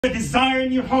a desire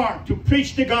in your heart to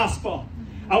preach the gospel,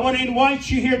 I want to invite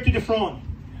you here to the front.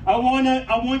 I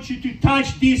want you to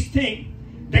touch this thing,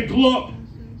 the globe,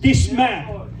 this map,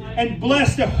 and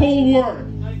bless the whole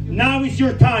world. Now is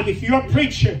your time. If you're a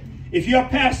preacher, if you're a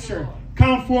pastor,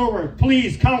 come forward.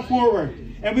 Please come forward.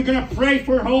 And we're going to pray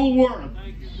for the whole world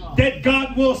that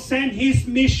God will send His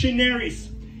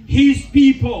missionaries, His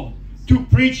people, to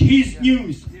preach His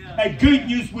news, a good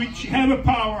news which have a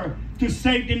power to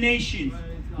save the nations.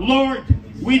 Lord,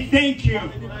 we thank you.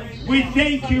 We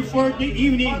thank you for the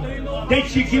evening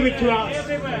that you give it to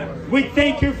us. We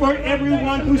thank you for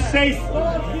everyone who says,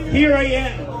 here I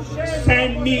am,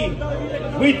 send me.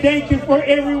 We thank you for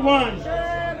everyone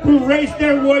who raised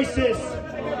their voices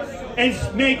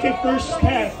and make a first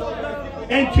step.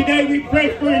 And today we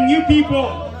pray for new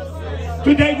people.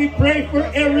 Today we pray for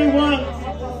everyone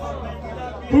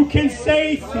who can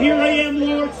say, here I am,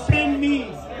 Lord, send me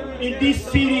in this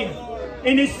city,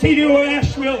 in the city of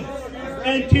Asheville,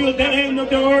 until the end of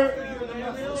the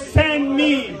earth. Send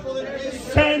me,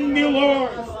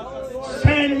 Lord,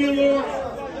 send me, Lord.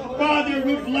 Father,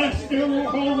 we bless the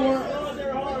whole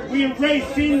world. We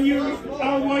raise in you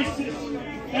our voices,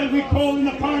 and we calling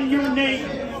upon your name,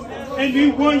 and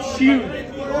we want you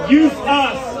use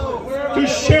us to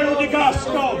share the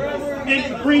gospel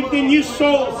and bring the new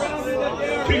souls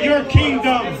to your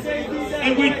kingdom.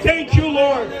 And we thank you,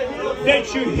 Lord,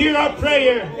 that you hear our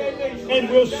prayer and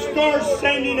will start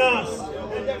sending us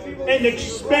and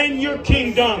expand your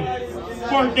kingdom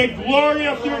for the glory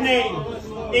of your name.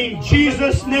 In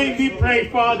Jesus' name we pray,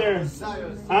 Father.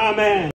 Amen.